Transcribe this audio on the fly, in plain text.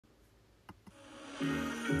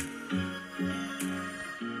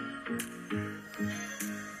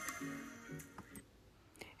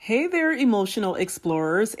Hey there, emotional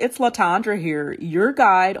explorers. It's LaTondra here, your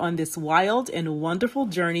guide on this wild and wonderful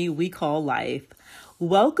journey we call life.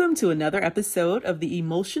 Welcome to another episode of the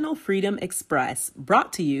Emotional Freedom Express,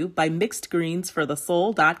 brought to you by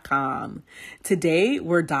mixedgreensforthesoul.com. Today,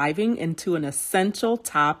 we're diving into an essential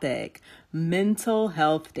topic, mental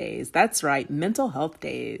health days. That's right, mental health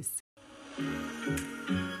days.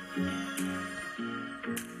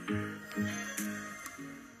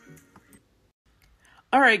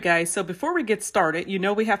 All right, guys, so before we get started,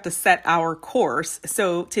 we have to set our course.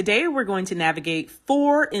 So today we're going to navigate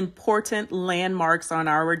 4 important landmarks on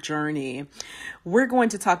our journey. We're going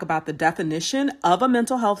to talk about the definition of a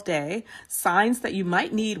mental health day, signs that you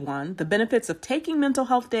might need one, the benefits of taking mental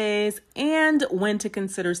health days, and when to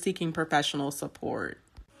consider seeking professional support.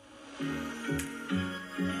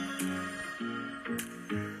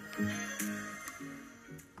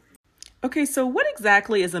 Okay, so what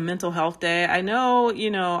exactly is a mental health day? I know,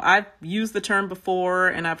 I've used the term before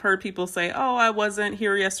and I've heard people say, oh, I wasn't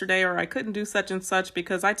here yesterday or I couldn't do such and such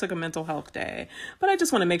because I took a mental health day. But I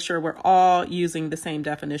just want to make sure we're all using the same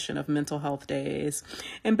definition of mental health days.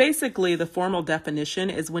 And basically, the formal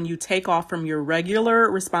definition is when you take off from your regular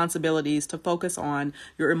responsibilities to focus on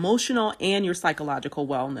your emotional and your psychological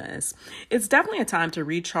wellness. It's definitely a time to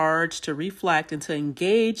recharge, to reflect, and to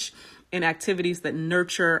engage in activities that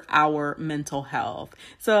nurture our mental health.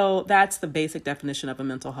 So that's the basic definition of a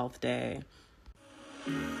mental health day.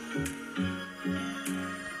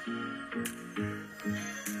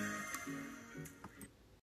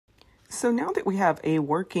 So now that we have a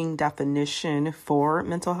working definition for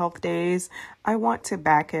mental health days, I want to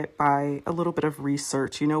back it by a little bit of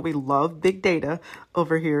research. We love big data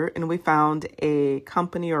over here, and we found a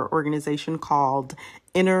company or organization called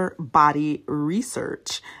Inner Body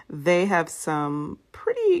Research. They have some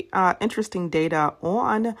pretty interesting data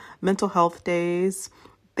on mental health days.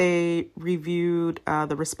 They reviewed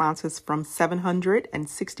the responses from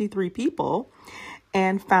 763 people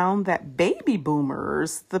and found that baby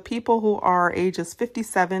boomers, the people who are ages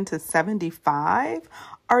 57 to 75,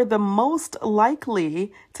 are the most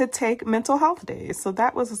likely to take mental health days. So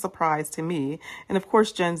that was a surprise to me. And of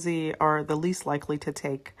course, Gen Z are the least likely to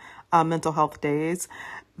take mental health days.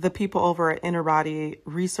 The people over at Inner Body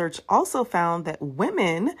Research also found that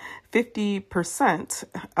women, 50%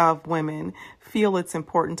 of women, feel it's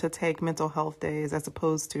important to take mental health days as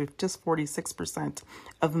opposed to just 46%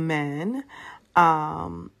 of men.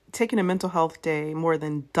 Taking a mental health day more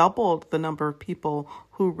than doubled the number of people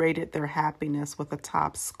who rated their happiness with a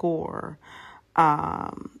top score.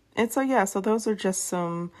 So those are just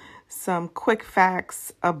some quick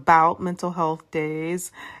facts about mental health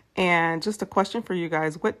days. And just a question for you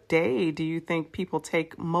guys, what day do you think people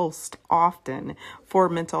take most often for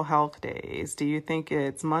mental health days? Do you think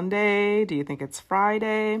it's Monday? Do you think it's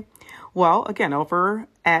Friday? Well, again, over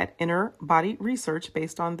at Inner Body Research,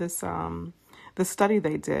 based on this the study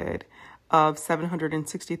they did of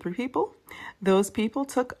 763 people, those people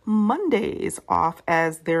took Mondays off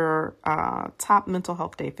as their top mental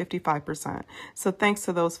health day, 55%. So thanks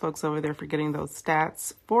to those folks over there for getting those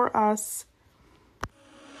stats for us.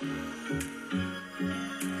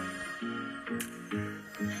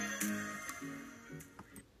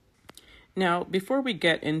 Now, before we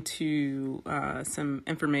get into some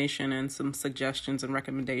information and some suggestions and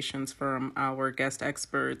recommendations from our guest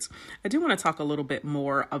experts, I do want to talk a little bit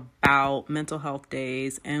more about mental health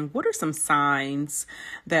days and what are some signs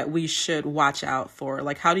that we should watch out for?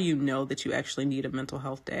 Like, how do you know that you actually need a mental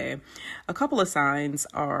health day? A couple of signs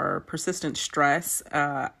are persistent stress.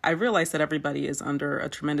 I realize that everybody is under a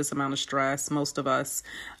tremendous amount of stress, most of us,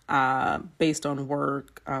 based on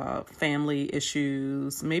work, family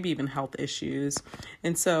issues, maybe even health issues.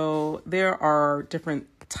 And so there are different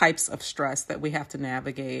types of stress that we have to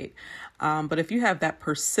navigate. But if you have that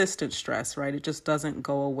persistent stress, right, it just doesn't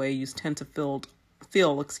go away. You tend to feel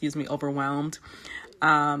overwhelmed.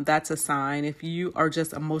 That's a sign. If you are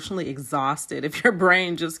just emotionally exhausted, if your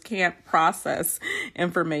brain just can't process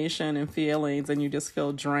information and feelings and you just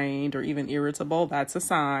feel drained or even irritable, that's a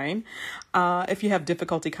sign. If you have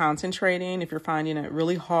difficulty concentrating, if you're finding it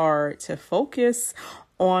really hard to focus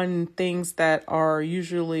on things that are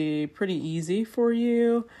usually pretty easy for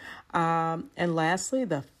you. And lastly,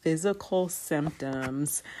 the physical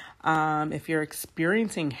symptoms. If you're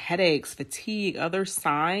experiencing headaches, fatigue, other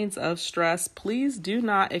signs of stress, please do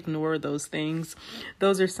not ignore those things.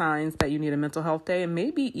 Those are signs that you need a mental health day and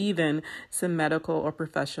maybe even some medical or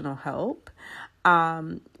professional help.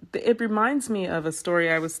 It reminds me of a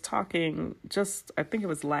story I was talking I think it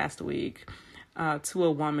was last week, to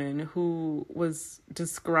a woman who was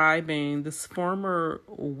describing this former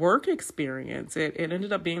work experience. It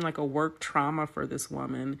ended up being like a work trauma for this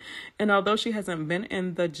woman. And although she hasn't been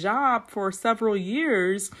in the job for several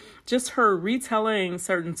years, just her retelling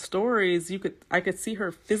certain stories, I could see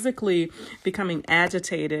her physically becoming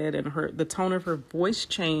agitated, and the tone of her voice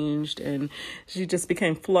changed, and she just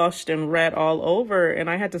became flushed and red all over. And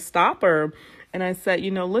I had to stop her. And I said,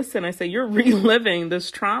 listen, I said, you're reliving this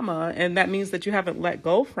trauma, and that means that you haven't let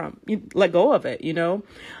go of it,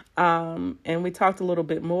 and we talked a little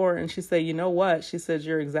bit more, and she said, you know what? She says,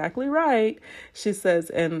 you're exactly right. She says,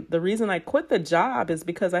 and the reason I quit the job is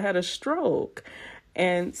because I had a stroke.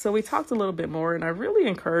 And so we talked a little bit more, and I really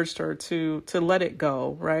encouraged her to let it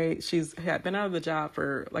go, right? She's had been out of the job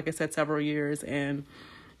for, like I said, several years, and,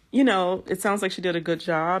 it sounds like she did a good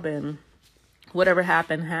job, and whatever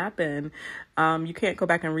happened. You can't go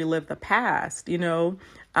back and relive the past,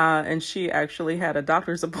 and she actually had a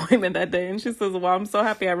doctor's appointment that day. And she says, well, I'm so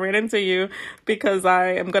happy I ran into you, because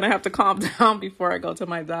I am going to have to calm down before I go to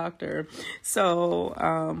my doctor. So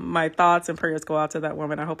my thoughts and prayers go out to that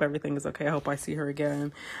woman. I hope everything is okay. I hope I see her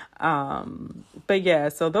again. But yeah,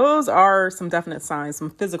 so those are some definite signs,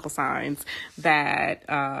 some physical signs that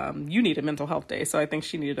you need a mental health day. So I think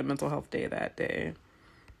she needed a mental health day that day.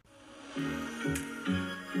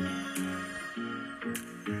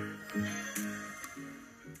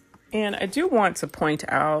 And I do want to point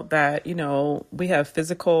out that, we have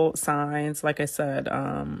physical signs, like I said,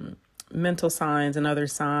 mental signs and other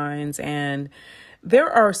signs. And there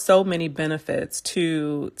are so many benefits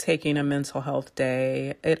to taking a mental health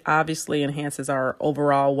day. It obviously enhances our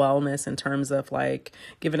overall wellness in terms of like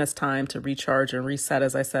giving us time to recharge and reset,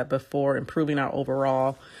 as I said before, improving our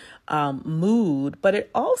overall mood. But it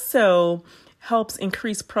also helps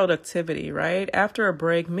increase productivity, right? After a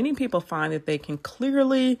break, many people find that they can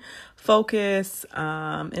clearly focus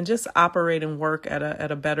and just operate and work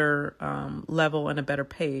at a better level and a better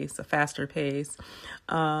pace, a faster pace.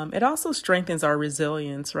 It also strengthens our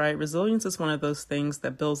resilience, right? Resilience is one of those things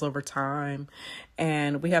that builds over time,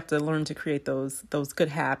 and we have to learn to create those good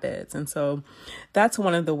habits. And so that's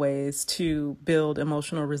one of the ways to build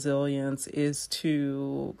emotional resilience, is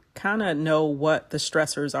to kind of know what the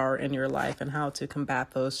stressors are in your life and how to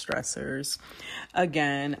combat those stressors.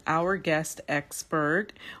 Again, our guest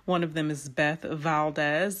expert, one of them is Beth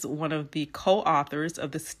Valdez, one of the co-authors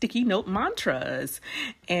of the Sticky Note Mantras.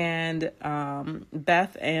 And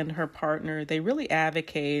Beth and her partner, they really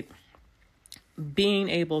advocate being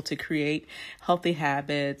able to create healthy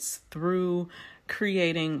habits through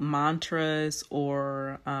creating mantras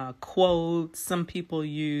or quotes. Some people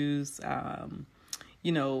use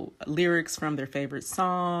lyrics from their favorite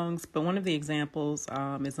songs. But one of the examples is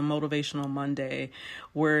a Motivational Monday,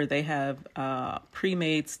 where they have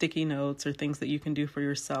pre-made sticky notes or things that you can do for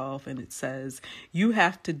yourself. And it says, you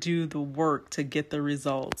have to do the work to get the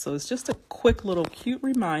results. So it's just a quick little cute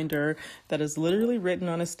reminder that is literally written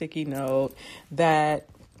on a sticky note that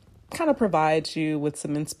kind of provides you with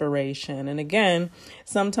some inspiration. And again,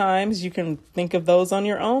 sometimes you can think of those on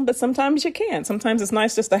your own, but sometimes you can't. Sometimes it's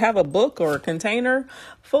nice just to have a book or a container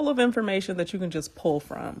full of information that you can just pull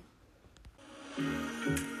from.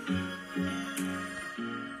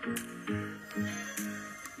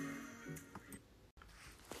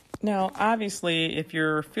 Now, obviously, if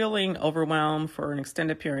you're feeling overwhelmed for an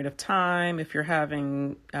extended period of time, if you're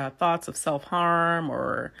having thoughts of self-harm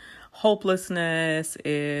or hopelessness,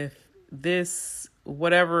 if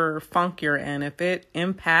whatever funk you're in, if it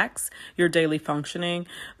impacts your daily functioning,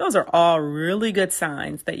 those are all really good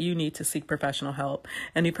signs that you need to seek professional help.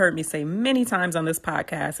 And you've heard me say many times on this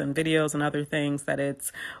podcast and videos and other things that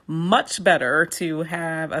it's much better to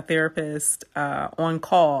have a therapist on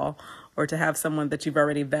call, or to have someone that you've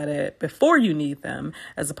already vetted before you need them,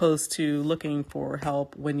 as opposed to looking for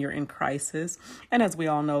help when you're in crisis. And as we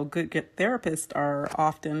all know, good therapists are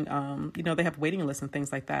often, they have waiting lists and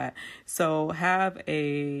things like that. So have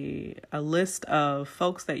a list of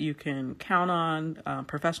folks that you can count on,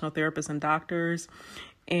 professional therapists and doctors,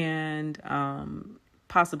 and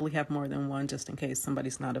possibly have more than one just in case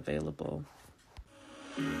somebody's not available.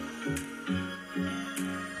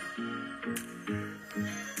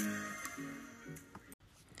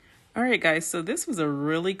 All right, guys, so this was a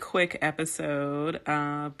really quick episode,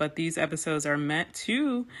 but these episodes are meant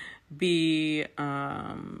to be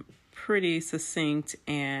pretty succinct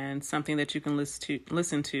and something that you can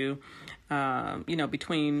listen to,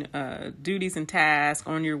 between duties and tasks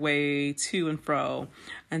on your way to and fro.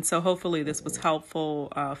 And so hopefully this was helpful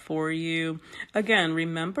for you. Again,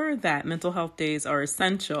 remember that mental health days are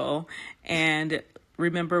essential, and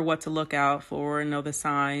Remember what to look out for and know the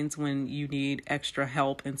signs when you need extra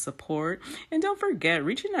help and support. And don't forget,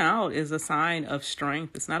 reaching out is a sign of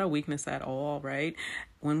strength. It's not a weakness at all, right?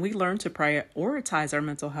 When we learn to prioritize our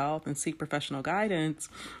mental health and seek professional guidance,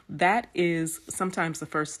 that is sometimes the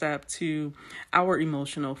first step to our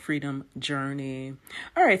emotional freedom journey.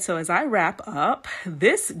 All right, so as I wrap up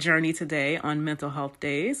this journey today on Mental Health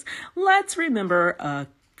Days, let's remember a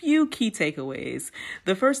few key takeaways.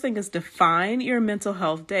 The first thing is define your mental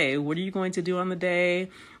health day. What are you going to do on the day?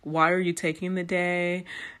 Why are you taking the day?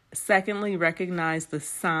 Secondly, recognize the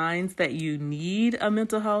signs that you need a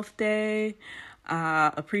mental health day.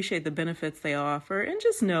 Appreciate the benefits they offer, and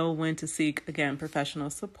just know when to seek, again, professional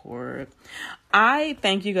support. I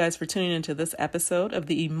thank you guys for tuning into this episode of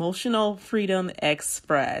the Emotional Freedom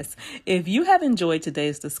Express. If you have enjoyed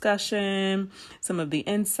today's discussion, some of the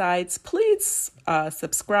insights, please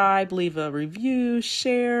subscribe, leave a review,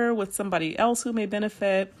 share with somebody else who may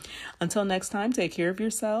benefit. Until next time, take care of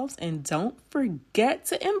yourselves, and don't forget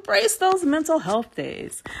to embrace those mental health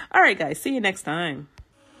days. All right, guys, see you next time.